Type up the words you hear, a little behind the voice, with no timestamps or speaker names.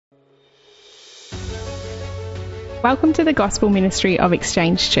Welcome to the Gospel Ministry of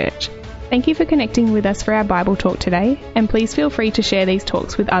Exchange Church. Thank you for connecting with us for our Bible talk today, and please feel free to share these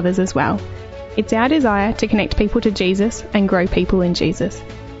talks with others as well. It's our desire to connect people to Jesus and grow people in Jesus.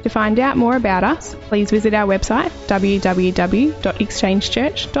 To find out more about us, please visit our website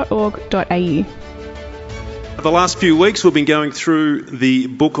www.exchangechurch.org.au. The last few weeks we've been going through the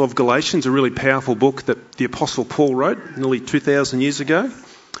book of Galatians, a really powerful book that the Apostle Paul wrote nearly 2,000 years ago.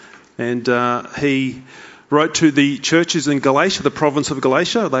 And he wrote to the churches in Galatia, the province of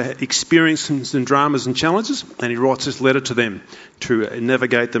Galatia. They had experienced some dramas and challenges, and he writes this letter to them to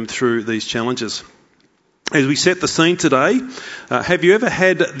navigate them through these challenges. As we set the scene today, have you ever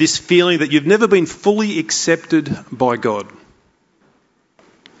had this feeling that you've never been fully accepted by God?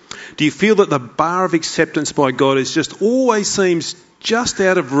 Do you feel that the bar of acceptance by God is just always seems just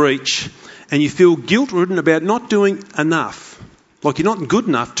out of reach, and you feel guilt-ridden about not doing enough, like you're not good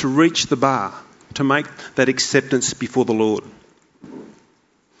enough to reach the bar, to make that acceptance before the Lord?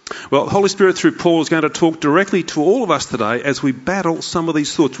 Well, the Holy Spirit through Paul is going to talk directly to all of us today as we battle some of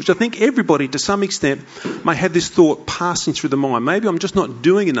these thoughts, which I think everybody to some extent may have this thought passing through the mind. Maybe I'm just not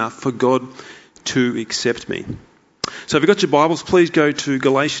doing enough for God to accept me. So if you've got your Bibles, please go to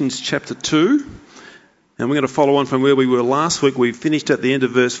Galatians chapter 2. And we're going to follow on from where we were last week. We finished at the end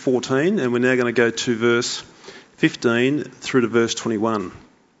of verse 14, and we're now going to go to verse 15 through to verse 21.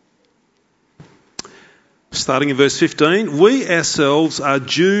 Starting in verse 15, we ourselves are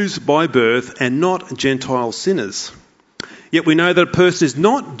Jews by birth and not Gentile sinners. Yet we know that a person is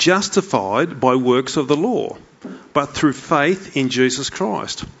not justified by works of the law, but through faith in Jesus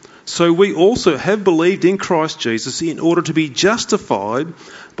Christ. So we also have believed in Christ Jesus in order to be justified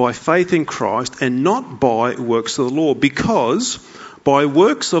by faith in Christ and not by works of the law, because by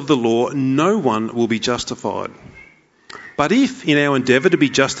works of the law no one will be justified. But if in our endeavour to be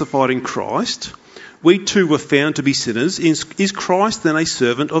justified in Christ we too were found to be sinners, is Christ then a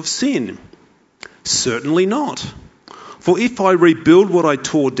servant of sin? Certainly not. For if I rebuild what I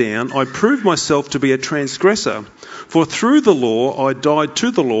tore down, I prove myself to be a transgressor. For through the law I died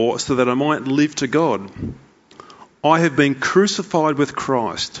to the law so that I might live to God. I have been crucified with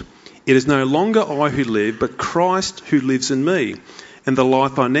Christ. It is no longer I who live, but Christ who lives in me. And the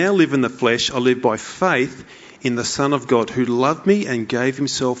life I now live in the flesh, I live by faith in the Son of God, who loved me and gave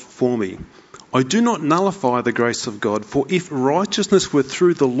himself for me. I do not nullify the grace of God, for if righteousness were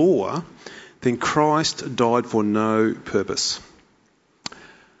through the law, then Christ died for no purpose.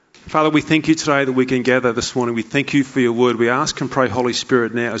 Father, we thank you today that we can gather this morning. We thank you for your word. We ask and pray, Holy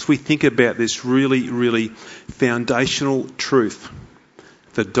Spirit, now as we think about this really, really foundational truth,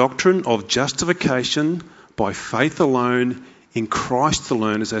 the doctrine of justification by faith alone, in Christ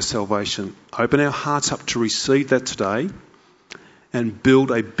alone as our salvation. Open our hearts up to receive that today and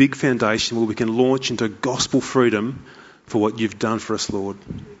build a big foundation where we can launch into gospel freedom for what you've done for us, Lord.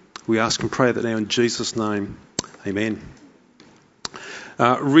 We ask and pray that now in Jesus' name. Amen.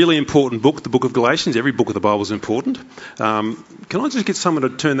 Really important book, the book of Galatians. Every book of the Bible is important. Can I just get someone to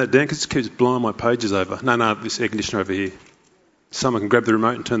turn that down? Because it keeps blowing my pages over. No, this air conditioner over here. Someone can grab the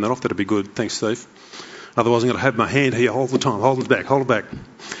remote and turn that off. That'd be good. Thanks, Steve. Otherwise I'm going to have my hand here all the time. Hold it back.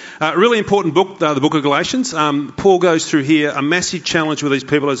 Really important book, the book of Galatians. Paul goes through here a massive challenge with these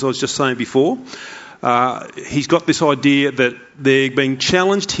people, as I was just saying before. He's got this idea that they're being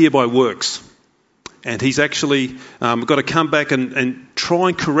challenged here by works. And he's actually got to come back and try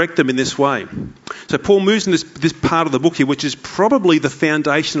and correct them in this way. So Paul moves in this part of the book here, which is probably the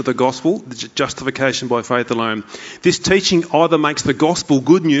foundation of the gospel, the justification by faith alone. This teaching either makes the gospel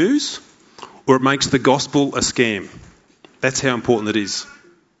good news or it makes the gospel a scam. That's how important it is.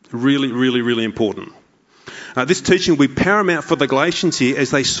 Really, really, really important. This teaching will be paramount for the Galatians here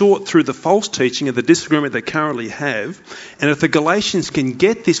as they sort through the false teaching and the disagreement they currently have. And if the Galatians can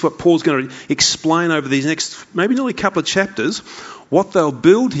get this, what Paul's going to explain over these next maybe nearly couple of chapters, what they'll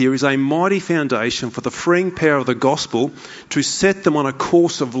build here is a mighty foundation for the freeing power of the gospel to set them on a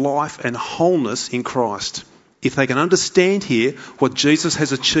course of life and wholeness in Christ. If they can understand here what Jesus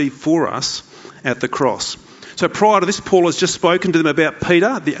has achieved for us at the cross. So prior to this, Paul has just spoken to them about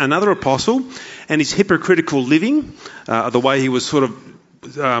Peter, another apostle, and his hypocritical living, the way he was sort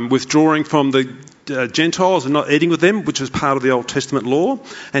of withdrawing from the Gentiles and not eating with them, which was part of the Old Testament law.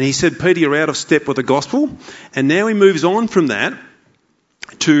 And he said, Peter, you're out of step with the gospel. And now he moves on from that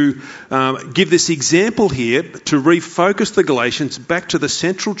to give this example here to refocus the Galatians back to the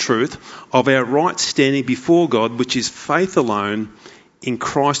central truth of our right standing before God, which is faith alone in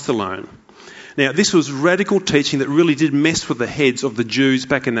Christ alone. Now, this was radical teaching that really did mess with the heads of the Jews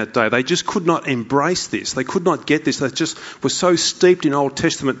back in that day. They just could not embrace this. They could not get this. They just were so steeped in Old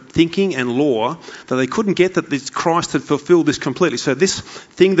Testament thinking and law that they couldn't get that this Christ had fulfilled this completely. So this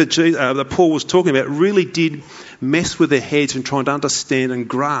thing that Paul was talking about really did mess with their heads in trying to understand and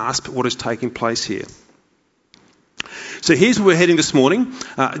grasp what is taking place here. So here's where we're heading this morning.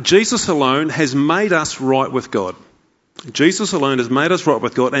 Jesus alone has made us right with God. Jesus alone has made us right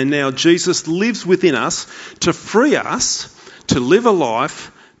with God, and now Jesus lives within us to free us to live a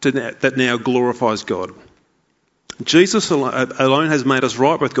life that now glorifies God. Jesus alone has made us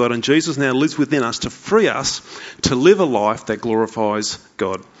right with God, and Jesus now lives within us to free us to live a life that glorifies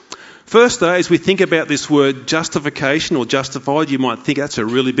God. First, as we think about this word justification or justified, you might think that's a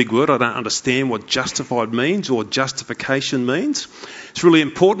really big word. I don't understand what justified means or justification means. It's really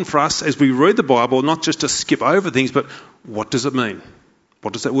important for us as we read the Bible not just to skip over things, but what does it mean?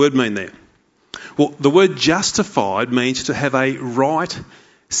 What does that word mean there? Well, the word justified means to have a right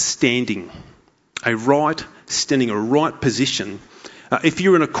standing, a right position. If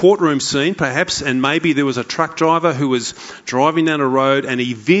you're in a courtroom scene, perhaps, and maybe there was a truck driver who was driving down a road and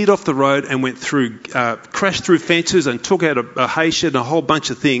he veered off the road and went through, crashed through fences and took out a hay shed and a whole bunch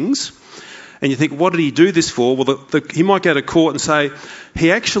of things. And you think, what did he do this for? Well, he might go to court and say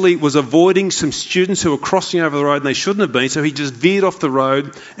he actually was avoiding some students who were crossing over the road and they shouldn't have been, so he just veered off the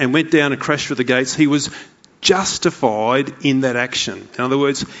road and went down and crashed through the gates. He was justified in that action. In other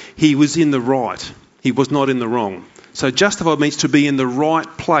words, he was in the right. He was not in the wrong. So justified means to be in the right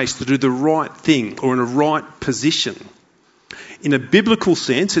place, to do the right thing, or in a right position. In a biblical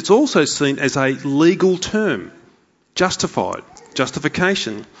sense, it's also seen as a legal term, justified,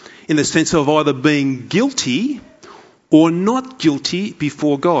 justification, in the sense of either being guilty or not guilty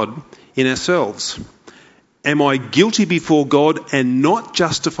before God in ourselves. Am I guilty before God and not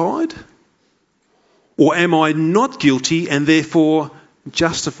justified? Or am I not guilty and therefore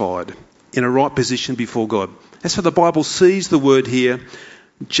justified in a right position before God? That's how the Bible sees the word here,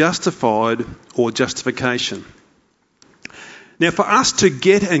 justified or justification. Now, for us to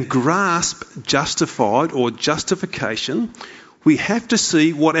get and grasp justified or justification, we have to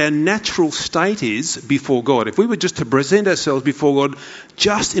see what our natural state is before God. If we were just to present ourselves before God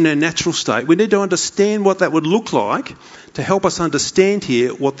just in our natural state, we need to understand what that would look like to help us understand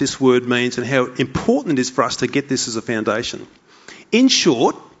here what this word means and how important it is for us to get this as a foundation. In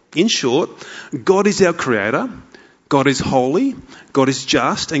short, God is our creator, God is holy, God is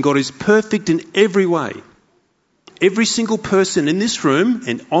just, and God is perfect in every way. Every single person in this room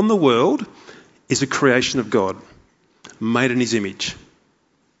and on the world is a creation of God, made in his image.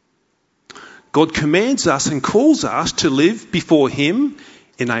 God commands us and calls us to live before him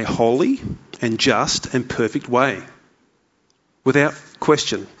in a holy and just and perfect way. Without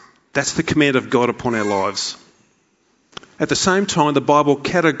question, that's the command of God upon our lives. At the same time, the Bible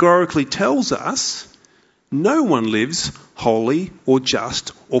categorically tells us no one lives holy or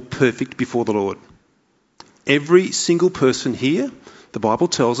just or perfect before the Lord. Every single person here, the Bible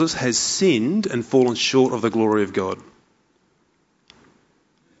tells us, has sinned and fallen short of the glory of God.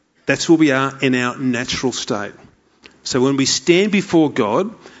 That's where we are in our natural state. So when we stand before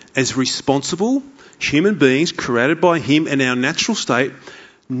God as responsible human beings created by him in our natural state,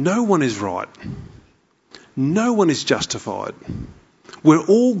 no one is right. No one is justified. We're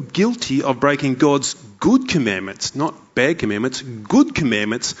all guilty of breaking God's good commandments, not bad commandments, good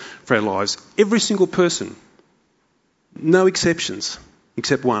commandments for our lives. Every single person. No exceptions,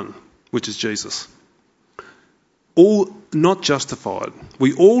 except one, which is Jesus. All not justified.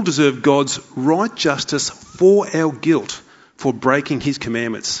 We all deserve God's right justice for our guilt, for breaking his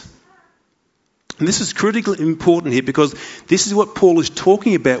commandments. And this is critically important here because this is what Paul is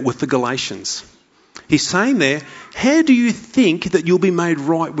talking about with the Galatians. He's saying there, how do you think that you'll be made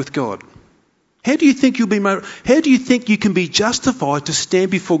right with God? How do you think you can be justified to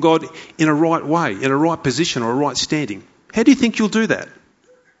stand before God in a right way, in a right position or a right standing? How do you think you'll do that?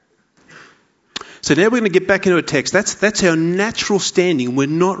 So now we're going to get back into a text. That's our natural standing. We're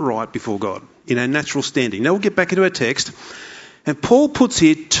not right before God in our natural standing. Now we'll get back into our text. And Paul puts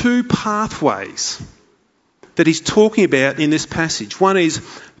here two pathways that he's talking about in this passage. One is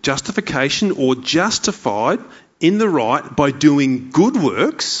justification or justified in the right by doing good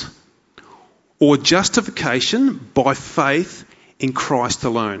works, or justification by faith in Christ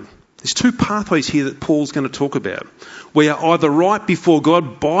alone. There's two pathways here that Paul's going to talk about. We are either right before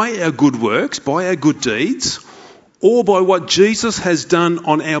God by our good works, by our good deeds, or by what Jesus has done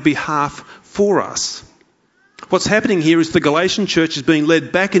on our behalf for us. What's happening here is the Galatian church is being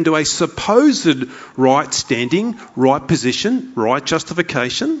led back into a supposed right standing, right position, right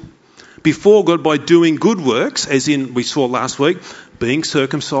justification. before God by doing good works, as in we saw last week, being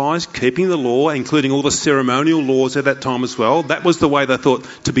circumcised, keeping the law, including all the ceremonial laws at that time as well. That was the way they thought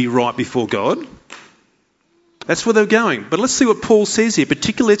to be right before God. That's where they're going. But let's see what Paul says here.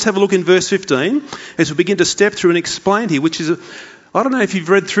 Particularly, let's have a look in verse 15 as we begin to step through and explain here, which is, I don't know if you've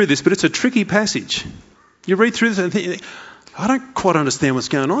read through this, but it's a tricky passage. You read through this and think, I don't quite understand what's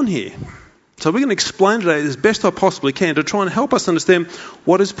going on here. So we're going to explain today as best I possibly can to try and help us understand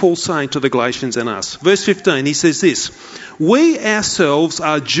what is Paul saying to the Galatians and us. Verse 15, he says this, we ourselves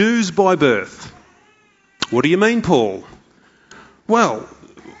are Jews by birth. What do you mean, Paul? Well,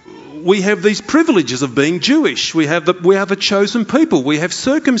 we have these privileges of being Jewish. We are the chosen people. We have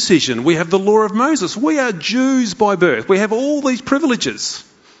circumcision. We have the law of Moses. We are Jews by birth. We have all these privileges.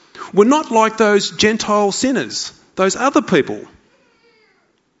 We're not like those Gentile sinners, those other people.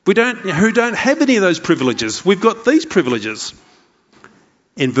 Who don't have any of those privileges. We've got these privileges.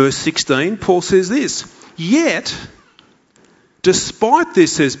 In verse 16, Paul says this, yet, despite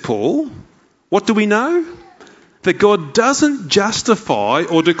this, says Paul, what do we know? That God doesn't justify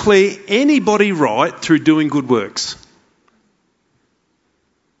or declare anybody right through doing good works.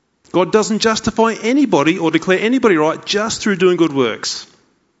 God doesn't justify anybody or declare anybody right just through doing good works.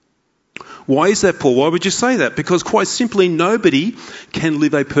 Why is that, Paul? Why would you say that? Because quite simply, nobody can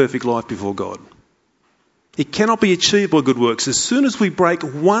live a perfect life before God. It cannot be achieved by good works. As soon as we break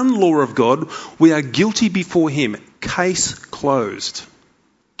one law of God, we are guilty before him. Case closed.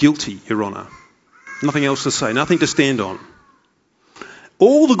 Guilty, Your Honour. Nothing else to say, nothing to stand on.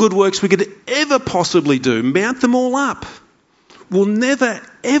 All the good works we could ever possibly do, mount them all up, will never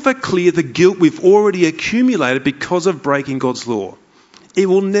ever clear the guilt we've already accumulated because of breaking God's law. It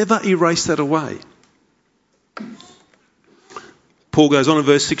will never erase that away. Paul goes on in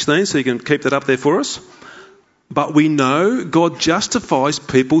verse 16, so you can keep that up there for us. But we know God justifies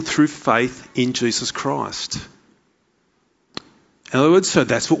people through faith in Jesus Christ. In other words, so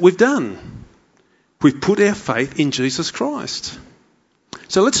that's what we've done. We've put our faith in Jesus Christ.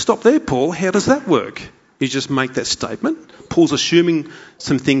 So let's stop there, Paul. How does that work? You just make that statement. Paul's assuming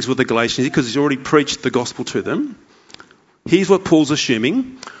some things with the Galatians because he's already preached the gospel to them. Here's what Paul's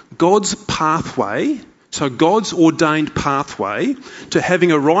assuming. God's pathway, so God's ordained pathway to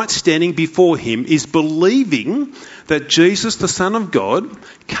having a right standing before him is believing that Jesus, the Son of God,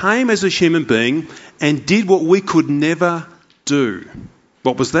 came as a human being and did what we could never do.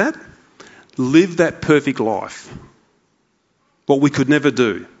 What was that? Live that perfect life. What we could never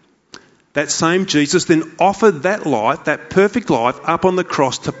do. That same Jesus then offered that life, that perfect life, up on the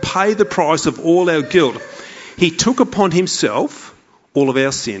cross to pay the price of all our guilt. He took upon himself all of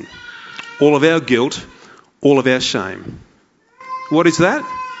our sin, all of our guilt, all of our shame. What is that?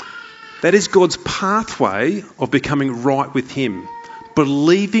 That is God's pathway of becoming right with him,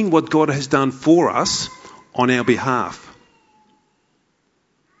 believing what God has done for us on our behalf.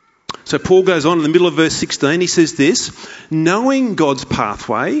 So Paul goes on in the middle of verse 16, he says this, knowing God's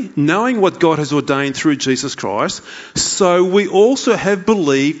pathway, knowing what God has ordained through Jesus Christ, so we also have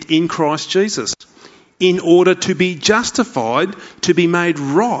believed in Christ Jesus, in order to be justified, to be made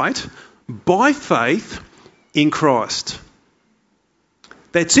right by faith in Christ.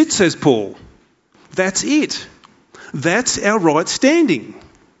 That's it, says Paul. That's it. That's our right standing.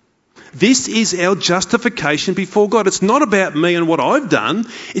 This is our justification before God. It's not about me and what I've done.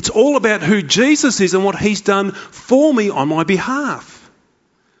 It's all about who Jesus is and what he's done for me on my behalf.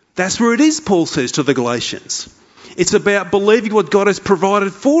 That's where it is, Paul says to the Galatians. It's about believing what God has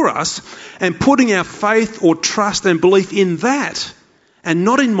provided for us and putting our faith or trust and belief in that and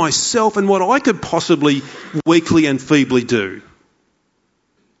not in myself and what I could possibly weakly and feebly do.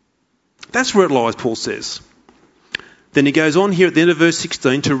 That's where it lies, Paul says. Then he goes on here at the end of verse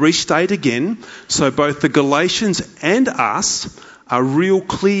 16 to restate again, so both the Galatians and us are real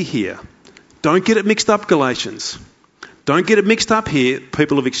clear here. Don't get it mixed up, Galatians. Don't get it mixed up here,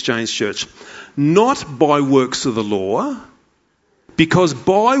 people of Exchange Church. Not by works of the law, because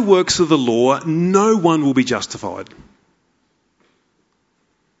by works of the law, no one will be justified.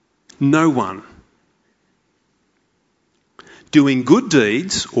 No one. Doing good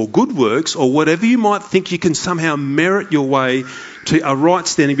deeds or good works or whatever you might think you can somehow merit your way to a right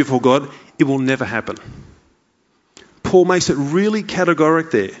standing before God, it will never happen. Paul makes it really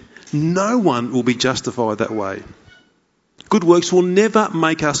categoric there. No one will be justified that way. Good works will never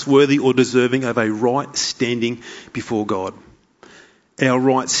make us worthy or deserving of a right standing before God. Our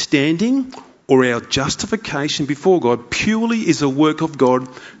right standing or our justification before God purely is a work of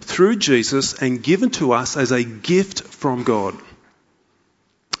God through Jesus and given to us as a gift from God.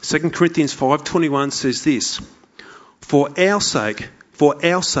 2 Corinthians 5:21 says this, for our sake,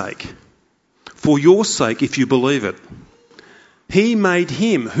 for your sake if you believe it. He made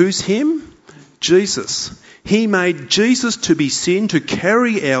him. Who's him? Jesus. He made Jesus to be sin, to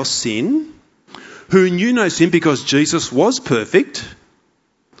carry our sin, who knew no sin because Jesus was perfect,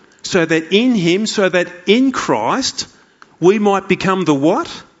 so that in Christ, we might become the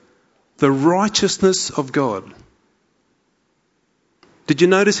what? The righteousness of God. Did you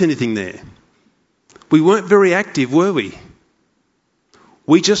notice anything there? We weren't very active, were we?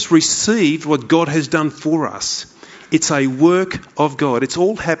 We just received what God has done for us. It's a work of God. It's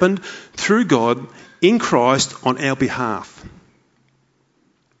all happened through God in Christ on our behalf.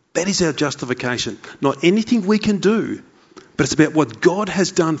 That is our justification. Not anything we can do, but it's about what God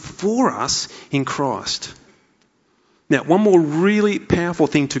has done for us in Christ. Now, one more really powerful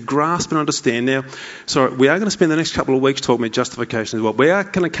thing to grasp and understand. Now, we are going to spend the next couple of weeks talking about justification as well. We are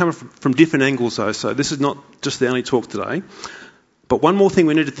going to come from different angles though, so this is not just the only talk today. But one more thing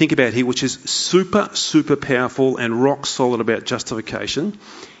we need to think about here, which is super, super powerful and rock solid about justification,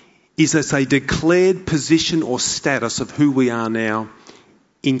 is it's a declared position or status of who we are now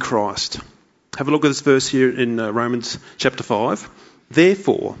in Christ. Have a look at this verse here in Romans chapter 5.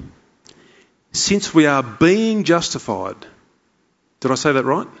 Therefore, since we are being justified, did I say that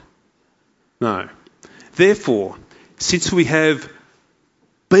right? No. Therefore, since we have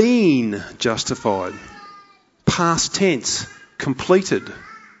been justified, past tense, completed,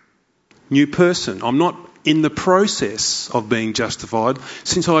 new person. I'm not in the process of being justified.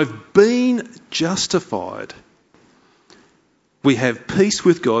 Since I've been justified, we have peace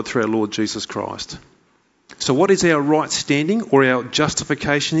with God through our Lord Jesus Christ. So what is our right standing or our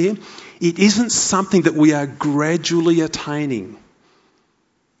justification here? It isn't something that we are gradually attaining.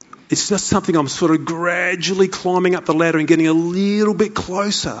 It's just something I'm sort of gradually climbing up the ladder and getting a little bit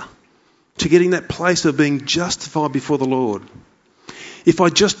closer to getting that place of being justified before the Lord. If I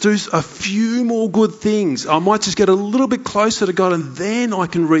just do a few more good things, I might just get a little bit closer to God and then I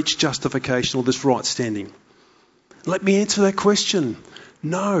can reach justification or this right standing. Let me answer that question.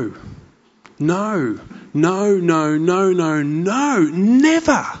 No. No. No, no, no, no, no.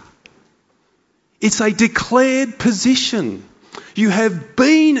 Never. It's a declared position. You have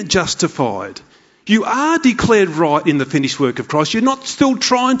been justified. You are declared right in the finished work of Christ. You're not still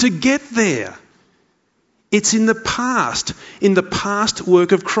trying to get there. It's in the past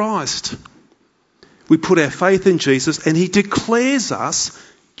work of Christ. We put our faith in Jesus and he declares us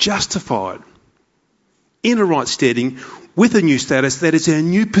justified in a right standing with a new status. That is our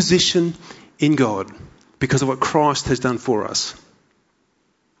new position in God because of what Christ has done for us.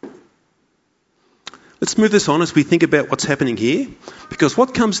 Let's move this on as we think about what's happening here, because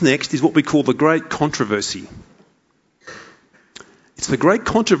what comes next is what we call the great controversy. It's the great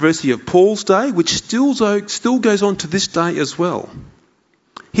controversy of Paul's day, which still goes on to this day as well.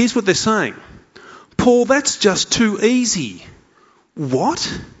 Here's what they're saying. Paul, that's just too easy.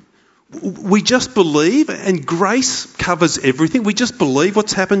 What? We just believe and grace covers everything. We just believe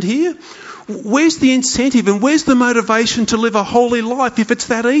what's happened here. Where's the incentive and where's the motivation to live a holy life if it's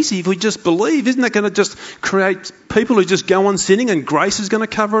that easy? If we just believe, isn't that going to just create people who just go on sinning and grace is going to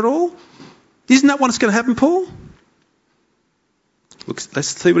cover it all? Isn't that what's going to happen, Paul? Look, let's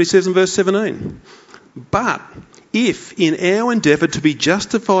see what he says in verse 17. But if in our endeavour to be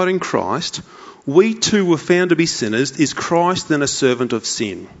justified in Christ, we too were found to be sinners, is Christ then a servant of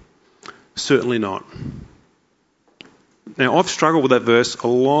sin? Certainly not. Now, I've struggled with that verse a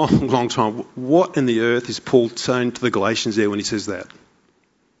long, long time. What in the earth is Paul saying to the Galatians there when he says that?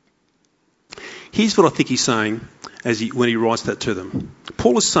 Here's what I think he's saying when he writes that to them.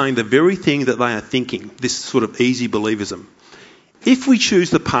 Paul is saying the very thing that they are thinking, this sort of easy believism. If we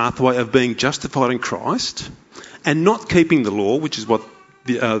choose the pathway of being justified in Christ and not keeping the law, which is what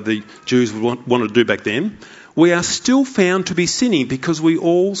the Jews would want to do back then, we are still found to be sinning because we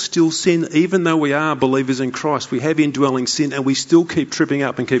all still sin, even though we are believers in Christ. We have indwelling sin and we still keep tripping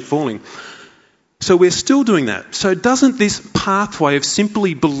up and keep falling. So we're still doing that. So doesn't this pathway of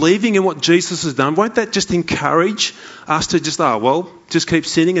simply believing in what Jesus has done, won't that just encourage us to just keep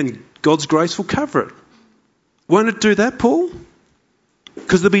sinning and God's grace will cover it? Won't it do that, Paul?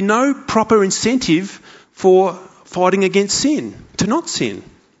 Because there'll be no proper incentive for fighting against sin, to not sin.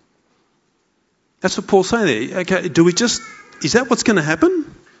 That's what Paul's saying there. Okay, is that what's going to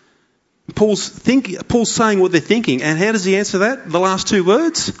happen? Paul's saying what they're thinking. And how does he answer that? The last two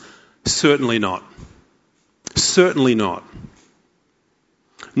words? Certainly not. Certainly not.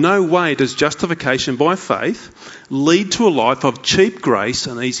 No way does justification by faith lead to a life of cheap grace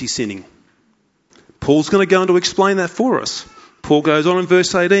and easy sinning. Paul's going to go on to explain that for us. Paul goes on in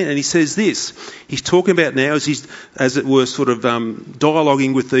verse 18 and he says this. He's talking about now as he's, as it were, sort of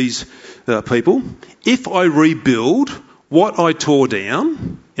dialoguing with these people. If I rebuild what I tore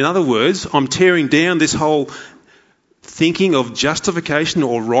down, in other words, I'm tearing down this whole thinking of justification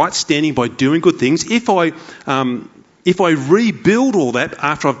or right standing by doing good things. If I rebuild all that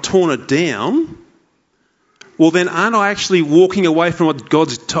after I've torn it down, well, then aren't I actually walking away from what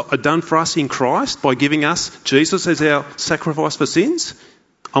God's done for us in Christ by giving us Jesus as our sacrifice for sins?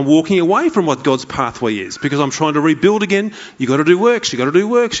 I'm walking away from what God's pathway is because I'm trying to rebuild again. You've got to do works. You've got to do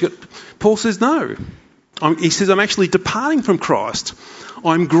works. Paul says no. He says I'm actually departing from Christ.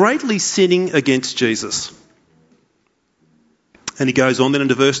 I'm greatly sinning against Jesus. And he goes on then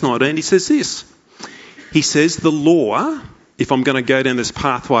into verse 19. He says this. He says the law, if I'm going to go down this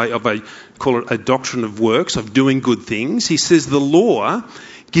pathway of call it a doctrine of works, of doing good things, he says the law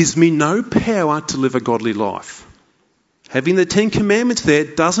gives me no power to live a godly life. Having the 10 Commandments there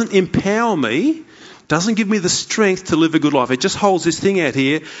doesn't empower me, doesn't give me the strength to live a good life. It just holds this thing out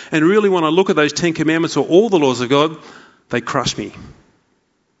here, and really when I look at those 10 Commandments or all the laws of God, they crush me.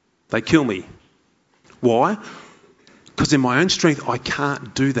 They kill me. Why? Because in my own strength, I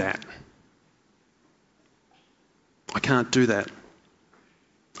can't do that. I can't do that.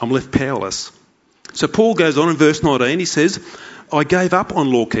 I'm left powerless. So Paul goes on in verse 19, he says, I gave up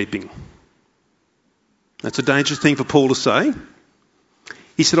on law keeping. That's a dangerous thing for Paul to say.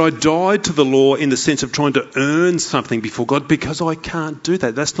 He said, I died to the law in the sense of trying to earn something before God because I can't do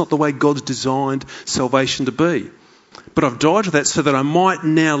that. That's not the way God's designed salvation to be. But I've died to that so that I might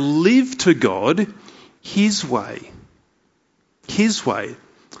now live to God His way. His way.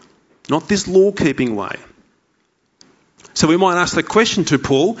 Not this law-keeping way. So we might ask the question to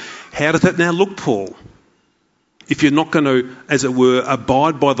Paul, how does that now look, Paul? If you're not going to, as it were,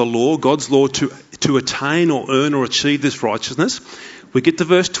 abide by the law, God's law, to attain or earn or achieve this righteousness, we get to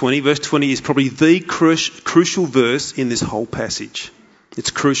verse 20. Verse 20 is probably the crucial verse in this whole passage.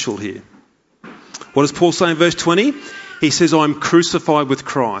 It's crucial here. What does Paul say in verse 20? He says, I'm crucified with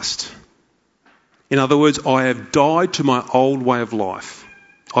Christ. In other words, I have died to my old way of life.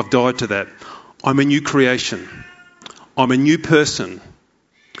 I've died to that. I'm a new creation. I'm a new person.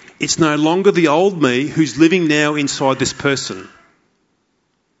 It's no longer the old me who's living now inside this person.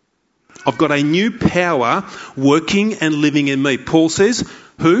 I've got a new power working and living in me. Paul says,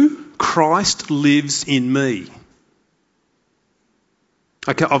 who? Christ lives in me.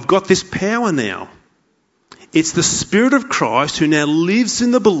 Okay, I've got this power now. It's the Spirit of Christ who now lives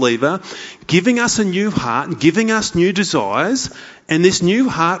in the believer, giving us a new heart, giving us new desires, and this new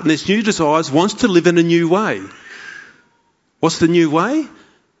heart and this new desires wants to live in a new way. What's the new way?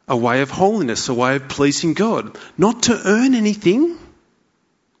 A way of holiness, a way of pleasing God. Not to earn anything,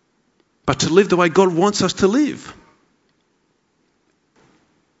 but to live the way God wants us to live.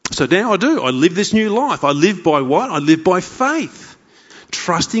 So now I do. I live this new life. I live by what? I live by faith,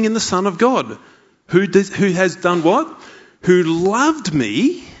 trusting in the Son of God, who has done what? Who loved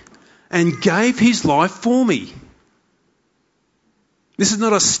me and gave his life for me. This is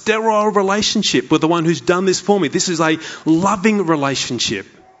not a sterile relationship with the one who's done this for me. This is a loving relationship.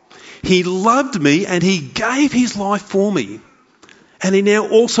 He loved me and he gave his life for me. And he now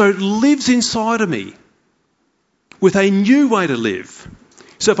also lives inside of me with a new way to live.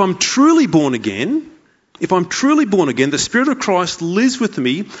 So if I'm truly born again, the Spirit of Christ lives with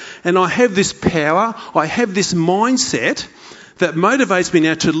me and I have this power, I have this mindset that motivates me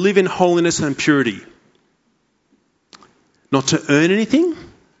now to live in holiness and purity. Not to earn anything,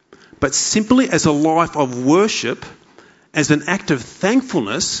 but simply as a life of worship, as an act of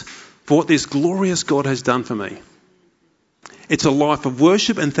thankfulness for what this glorious God has done for me. It's a life of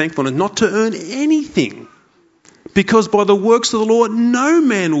worship and thankfulness, not to earn anything. Because by the works of the law, no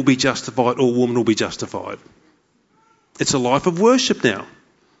man will be justified or woman will be justified. It's a life of worship now.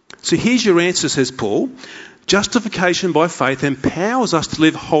 So here's your answer, says Paul. Justification by faith empowers us to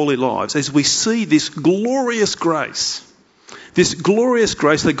live holy lives as we see this glorious grace. This glorious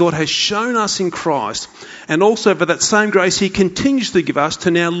grace that God has shown us in Christ, and also for that same grace he continues to give us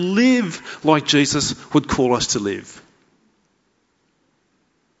to now live like Jesus would call us to live.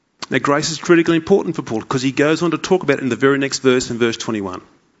 Now grace is critically important for Paul because he goes on to talk about it in the very next verse, in verse 21.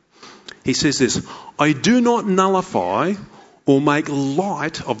 He says this, I do not nullify or make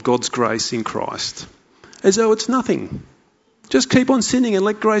light of God's grace in Christ, as though it's nothing. Just keep on sinning and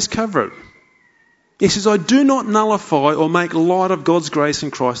let grace cover it. He says, I do not nullify or make light of God's grace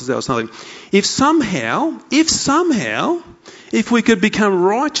in Christ as though it's nothing. If somehow, if we could become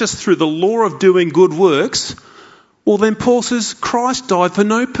righteous through the law of doing good works, well then Paul says Christ died for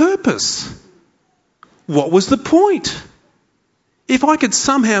no purpose. What was the point? If I could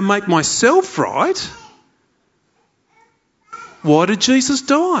somehow make myself right, why did Jesus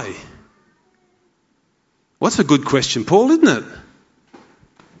die? Well, that's a good question, Paul, isn't it?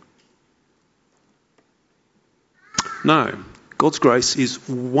 No, God's grace is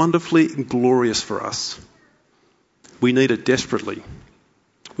wonderfully glorious for us. We need it desperately.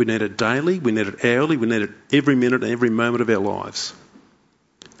 We need it daily, we need it hourly, we need it every minute and every moment of our lives,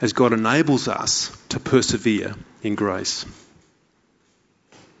 as God enables us to persevere in grace.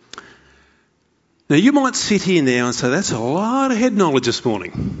 Now, you might sit here now and say, that's a lot of head knowledge this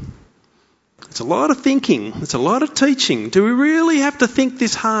morning. It's a lot of thinking. It's a lot of teaching. Do we really have to think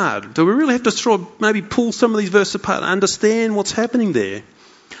this hard? Do we really have to maybe pull some of these verses apart and understand what's happening there?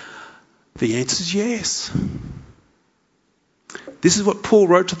 The answer is yes. This is what Paul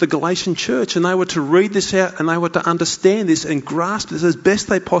wrote to the Galatian church, and they were to read this out and they were to understand this and grasp this as best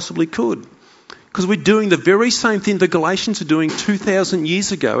they possibly could. Because we're doing the very same thing the Galatians are doing 2,000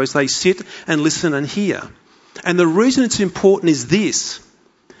 years ago as they sit and listen and hear. And the reason it's important is this,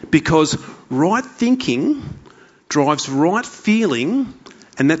 because right thinking drives right feeling,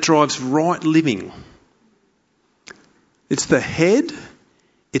 and that drives right living. It's the head,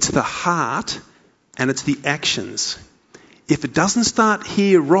 it's the heart, and it's the actions. If it doesn't start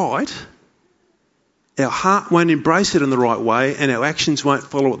here right, our heart won't embrace it in the right way and our actions won't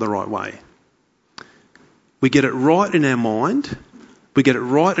follow it the right way. We get it right in our mind, we get it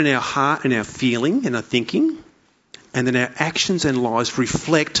right in our heart and our feeling and our thinking, and then our actions and lives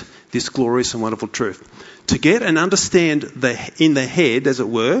reflect this glorious and wonderful truth. To get and understand in the head, as it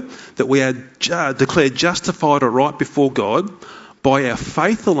were, that we are declared justified or right before God by our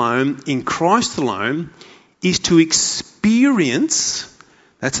faith alone, in Christ alone, is to experience,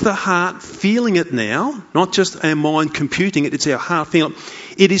 that's the heart feeling it now, not just our mind computing it, it's our heart feeling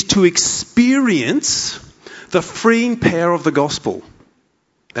it. It is to experience the freeing power of the gospel.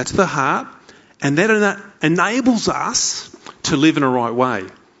 That's the heart, and that enables us to live in a right way.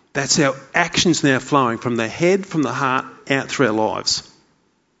 That's our actions now flowing from the head, from the heart, out through our lives.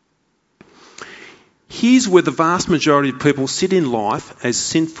 Here's where the vast majority of people sit in life as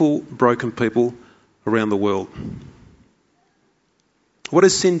sinful, broken people around the world. What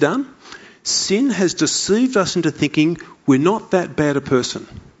has sin done? Sin has deceived us into thinking we're not that bad a person.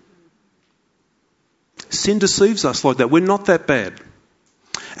 Sin deceives us like that. We're not that bad.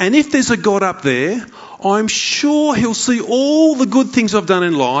 And if there's a God up there, I'm sure he'll see all the good things I've done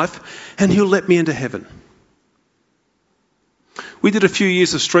in life and he'll let me into heaven. We did a few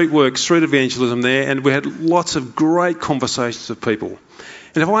years of street evangelism there, and we had lots of great conversations with people.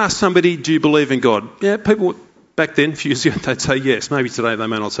 And if I asked somebody, do you believe in God? Yeah, people back then, a few years ago, they'd say yes. Maybe today they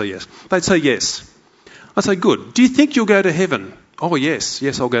may not say yes. They'd say yes. I'd say, good. Do you think you'll go to heaven? Oh, yes.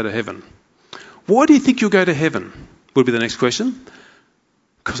 Yes, I'll go to heaven. Why do you think you'll go to heaven? Would be the next question.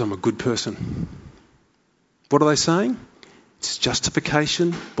 Because I'm a good person. What are they saying? It's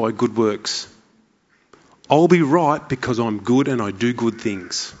justification by good works. I'll be right because I'm good and I do good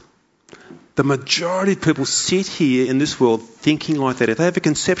things. The majority of people sit here in this world thinking like that. If they have a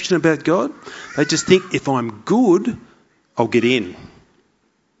conception about God, they just think, if I'm good, I'll get in.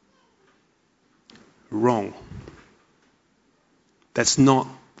 Wrong. That's not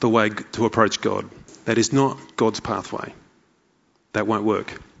the way to approach God. That is not God's pathway. That won't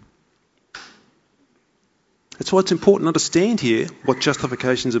work. That's why it's important to understand here what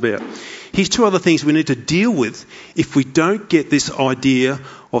justification is about. Here's two other things we need to deal with if we don't get this idea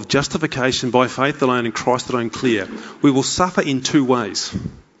of justification by faith alone in Christ alone clear. We will suffer in two ways.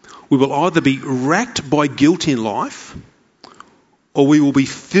 We will either be racked by guilt in life, or we will be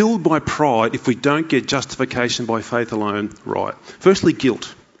filled by pride if we don't get justification by faith alone right. Firstly,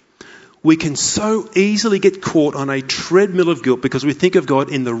 guilt. We can so easily get caught on a treadmill of guilt because we think of God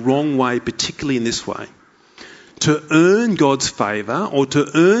in the wrong way, particularly in this way. To earn God's favour or to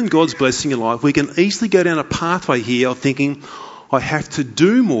earn God's blessing in life, we can easily go down a pathway here of thinking, I have to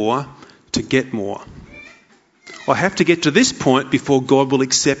do more to get more. I have to get to this point before God will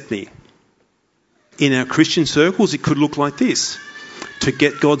accept me. In our Christian circles, it could look like this. To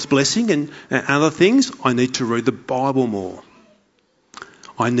get God's blessing and other things, I need to read the Bible more.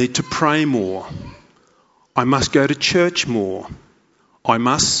 I need to pray more. I must go to church more. I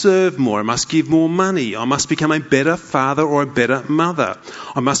must serve more. I must give more money. I must become a better father or a better mother.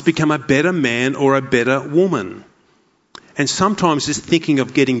 I must become a better man or a better woman. And sometimes this thinking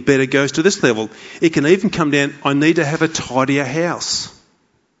of getting better goes to this level. It can even come down, I need to have a tidier house.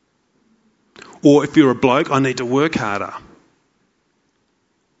 Or if you're a bloke, I need to work harder.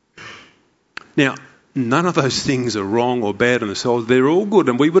 Now, none of those things are wrong or bad in themselves. They're all good,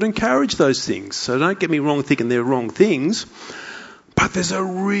 and we would encourage those things. So don't get me wrong thinking they're wrong things. But there's a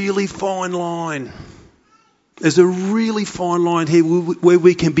really fine line. There's a really fine line here where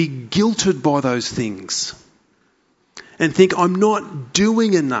we can be guilted by those things and think, I'm not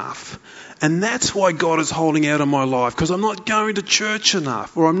doing enough. And that's why God is holding out on my life, because I'm not going to church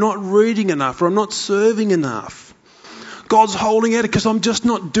enough, or I'm not reading enough, or I'm not serving enough. God's holding out because I'm just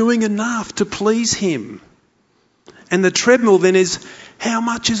not doing enough to please him. And the treadmill then is, how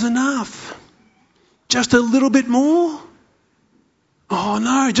much is enough? Just a little bit more? Oh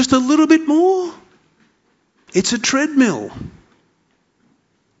no, just a little bit more? It's a treadmill.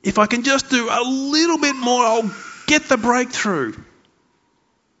 If I can just do a little bit more, I'll get the breakthrough.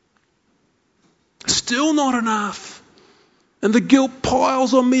 Still not enough. And the guilt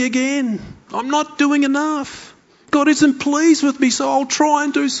piles on me again. I'm not doing enough. God isn't pleased with me, so I'll try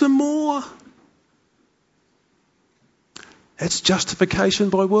and do some more. That's justification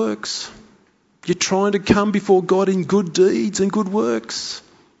by works. You're trying to come before God in good deeds and good works.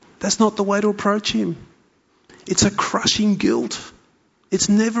 That's not the way to approach him. It's a crushing guilt. It's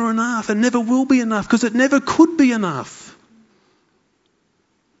never enough and never will be enough, because it never could be enough.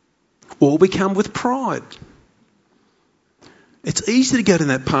 Or we come with pride. It's easy to go down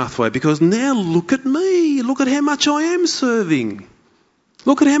that pathway because now look at me. Look at how much I am serving.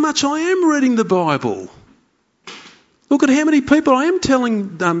 Look at how much I am reading the Bible. Look at how many people I am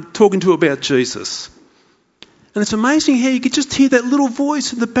talking to about Jesus. And it's amazing how you could just hear that little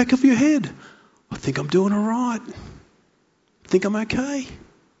voice in the back of your head. I think I'm doing all right. I think I'm okay.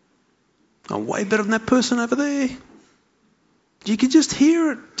 I'm way better than that person over there. You can just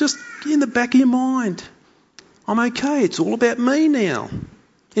hear it, just in the back of your mind. I'm okay. It's all about me now.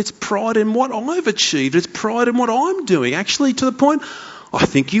 It's pride in what I've achieved. It's pride in what I'm doing. Actually, to the point, I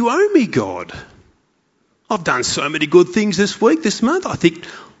think you owe me, God. I've done so many good things this week, this month. I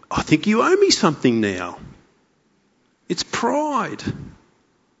think you owe me something now. It's pride.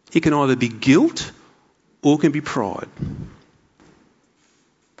 It can either be guilt or it can be pride.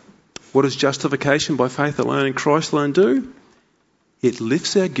 What does justification by faith alone in Christ alone do? It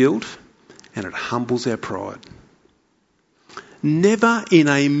lifts our guilt and it humbles our pride. Never in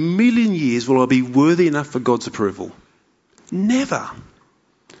a million years will I be worthy enough for God's approval. Never.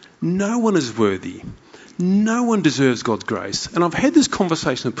 No one is worthy. No one deserves God's grace. And I've had this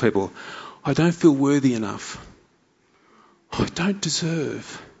conversation with people. I don't feel worthy enough. I don't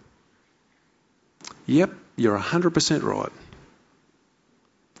deserve. Yep, you're 100% right.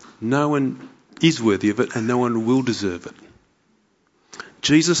 No one is worthy of it and no one will deserve it.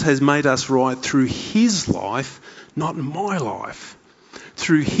 Jesus has made us right through his life, not my life.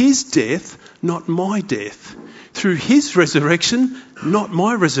 Through his death, not my death. Through his resurrection, not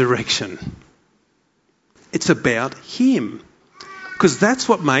my resurrection. It's about him. Because that's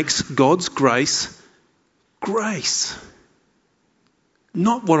what makes God's grace grace.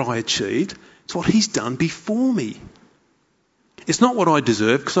 Not what I achieved, it's what he's done before me. It's not what I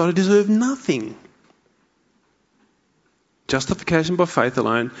deserve, because I deserve nothing. Justification by faith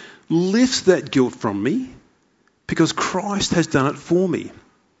alone lifts that guilt from me because Christ has done it for me.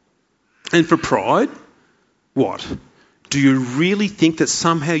 And for pride, what? Do you really think that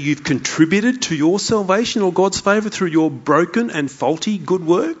somehow you've contributed to your salvation or God's favour through your broken and faulty good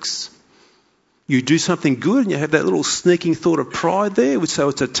works? You do something good and you have that little sneaking thought of pride there, so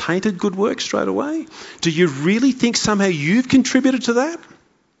it's a tainted good work straight away. Do you really think somehow you've contributed to that?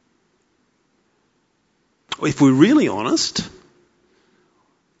 If we're really honest,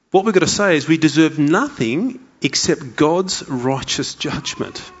 what we've got to say is we deserve nothing except God's righteous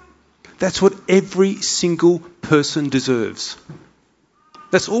judgment. That's what every single person deserves.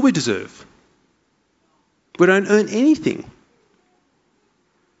 That's all we deserve. We don't earn anything.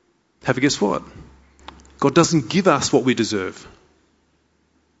 Have a guess what? God doesn't give us what we deserve.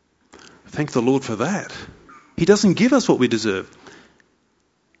 Thank the Lord for that. He doesn't give us what we deserve.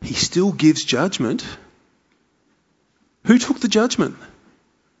 He still gives judgment. Who took the judgment?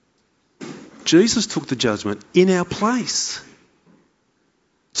 Jesus took the judgment in our place.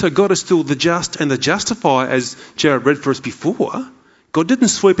 So God is still the just and the justifier, as Jared read for us before. God didn't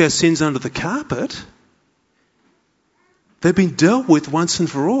sweep our sins under the carpet. They've been dealt with once and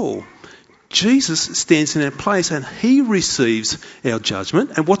for all. Jesus stands in our place and he receives our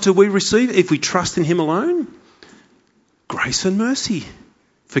judgment. And what do we receive if we trust in him alone? Grace and mercy.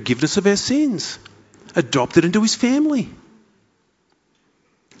 Forgiveness of our sins. Adopted into his family.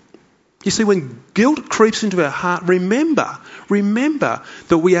 You see, when guilt creeps into our heart, remember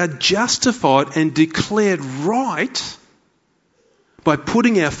that we are justified and declared right by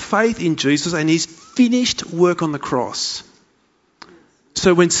putting our faith in Jesus and his finished work on the cross.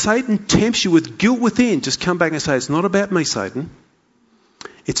 So when Satan tempts you with guilt within, just come back and say, it's not about me, Satan.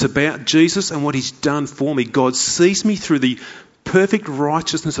 It's about Jesus and what he's done for me. God sees me through the perfect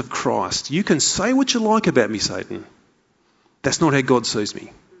righteousness of Christ. You can say what you like about me, Satan. That's not how God sees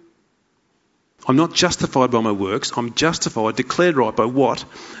me. I'm not justified by my works. I'm justified, declared right by what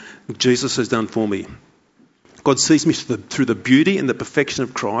Jesus has done for me. God sees me through the beauty and the perfection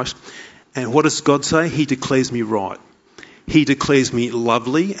of Christ. And what does God say? He declares me right. He declares me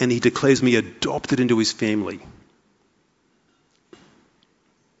lovely, and he declares me adopted into his family.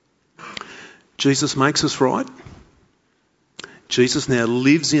 Jesus makes us right. Jesus now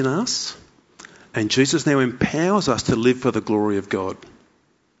lives in us, and Jesus now empowers us to live for the glory of God.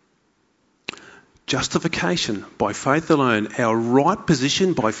 Justification by faith alone, our right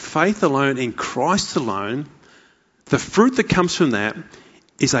position by faith alone in Christ alone, the fruit that comes from that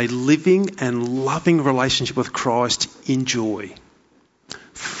is a living and loving relationship with Christ in joy.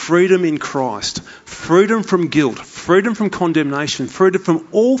 Freedom in Christ, freedom from guilt, freedom from condemnation, freedom from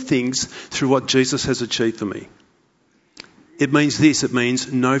all things through what Jesus has achieved for me. It means this, it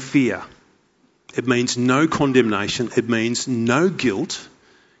means no fear. It means no condemnation. It means no guilt,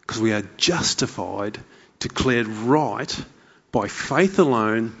 because we are justified, declared right by faith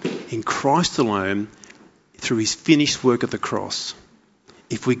alone, in Christ alone, through his finished work at the cross.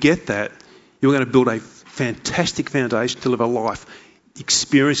 If we get that, you're going to build a fantastic foundation to live a life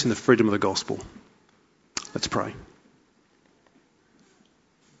experiencing the freedom of the gospel. Let's pray.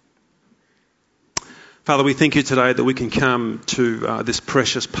 Father, we thank you today that we can come to this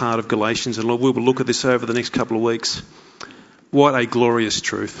precious part of Galatians, and Lord, we will look at this over the next couple of weeks. What a glorious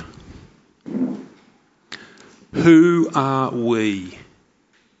truth. Who are we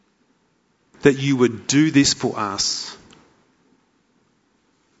that you would do this for us?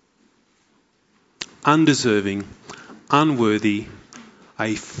 Undeserving, unworthy,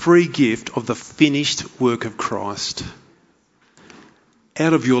 a free gift of the finished work of Christ.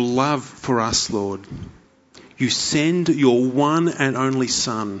 Out of your love for us, Lord, you send your one and only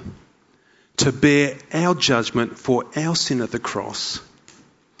Son to bear our judgment for our sin at the cross,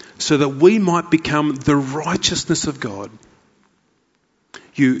 so that we might become the righteousness of God.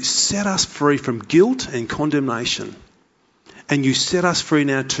 You set us free from guilt and condemnation. And you set us free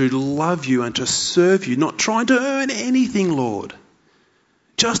now to love you and to serve you, not trying to earn anything, Lord.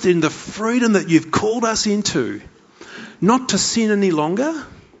 Just in the freedom that you've called us into. Not to sin any longer,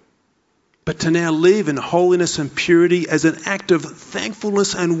 but to now live in holiness and purity as an act of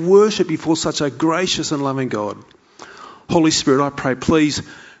thankfulness and worship before such a gracious and loving God. Holy Spirit, I pray, please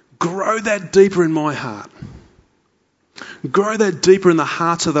grow that deeper in my heart. Grow that deeper in the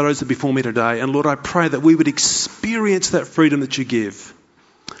hearts of those that are before me today. And Lord, I pray that we would experience that freedom that you give.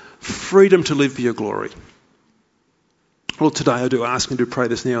 Freedom to live for your glory. Lord, today I do ask and do pray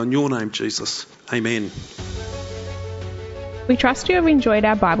this now in your name, Jesus. Amen. We trust you have enjoyed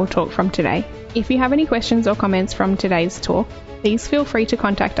our Bible talk from today. If you have any questions or comments from today's talk, please feel free to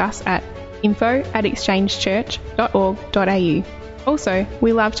contact us at info@exchangechurch.org.au. Also,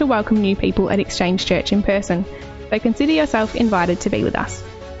 we love to welcome new people at Exchange Church in person, so consider yourself invited to be with us.